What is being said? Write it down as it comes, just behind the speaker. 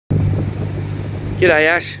G'day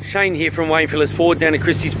Ash, Shane here from Phillis Ford down at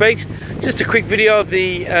Christie's Beach. Just a quick video of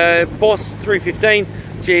the BOSS 315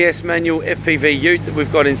 GS manual FPV ute that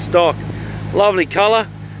we've got in stock. Lovely colour,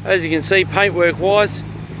 as you can see, paintwork wise,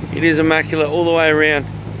 it is immaculate all the way around.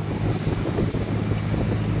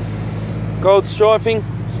 Gold striping,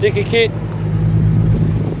 sticker kit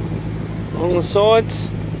on the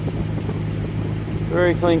sides.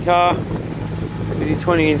 Very clean car with your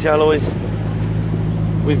 20-inch alloys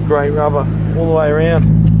with grey rubber all the way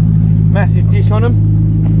around. Massive dish on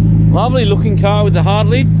them. Lovely looking car with the hard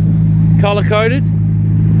lid, colour coded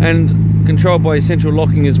and controlled by central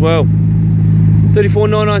locking as well.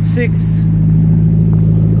 34,996.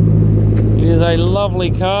 It is a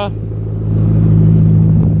lovely car.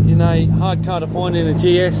 In a hard car to find in a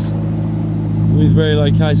GS with very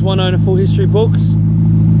low case. One owner, full history books.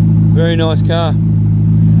 Very nice car.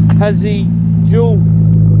 Has the dual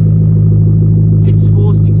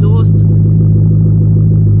X-forced exhaust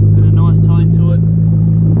and a nice tone to it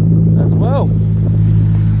as well.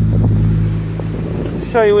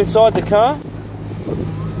 Show you inside the car.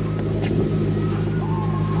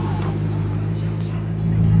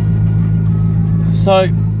 So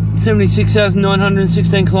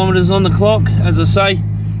 76,916 kilometers on the clock. As I say,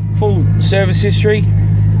 full service history.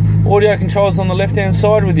 Audio controls on the left hand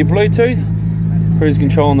side with your Bluetooth. Cruise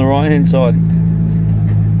control on the right hand side.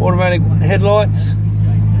 Automatic headlights.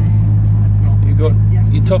 You've got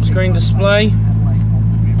your top screen display.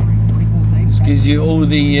 This gives you all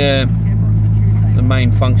the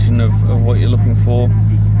main function of what you're looking for,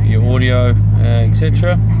 your audio,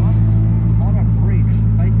 etc.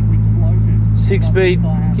 6-speed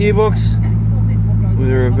gearbox with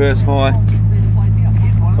a reverse high,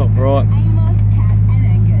 top right.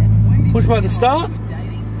 Push button start.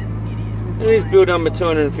 It is build number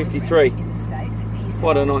 253.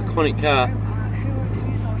 Quite an iconic car.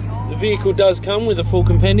 The vehicle does come with a full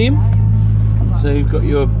compendium. So you've got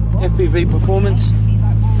your FPV Performance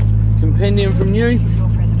compendium from new.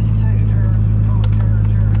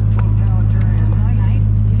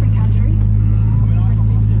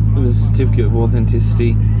 With a certificate of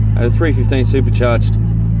authenticity at a 315 supercharged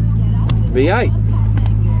V8.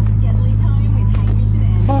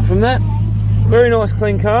 Apart from that, very nice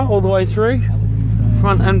clean car all the way through,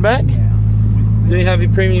 front and back. Do you have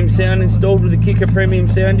your premium sound installed with the Kicker premium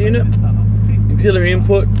sound unit, auxiliary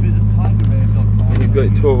input, and you've got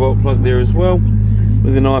your 12-volt plug there as well,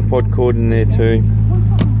 with an iPod cord in there too.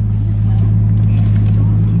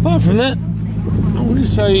 Apart from that, I'll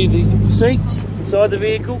just show you the seats inside the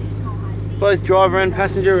vehicle. Both driver and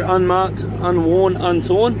passenger are unmarked, unworn,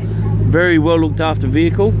 untorn. Very well looked after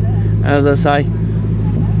vehicle. As I say,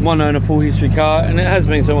 one owner, full history car, and it has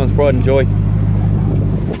been someone's pride and joy.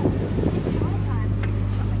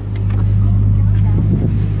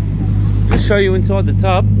 Just show you inside the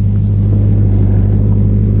tub.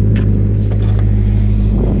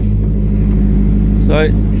 So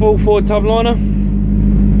full forward tub liner,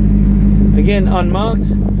 again unmarked.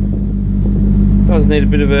 Does need a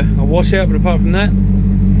bit of a washout, but apart from that,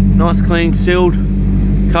 nice clean, sealed,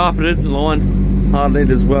 carpeted, lined, hard lid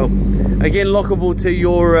as well. Again, lockable to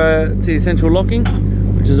your central locking,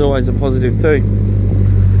 which is always a positive too.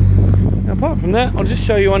 Now, apart from that, I'll just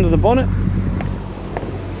show you under the bonnet.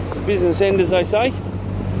 Business end, as they say.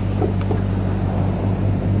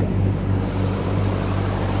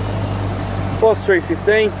 BOSS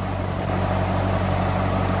 315,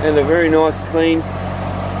 and a very nice, clean,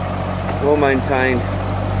 well maintained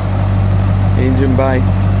engine bay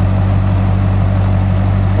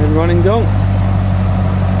and running donk.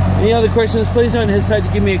 Any other questions, please don't hesitate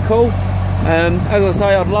to give me a call. As I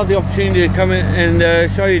say, I'd love the opportunity to come in and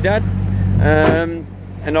show you Dad,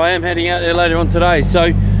 and I am heading out there later on today,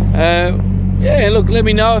 so yeah, look, let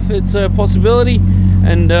me know if it's a possibility,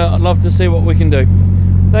 and I'd love to see what we can do.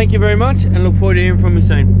 Thank you very much, and look forward to hearing from you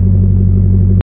soon.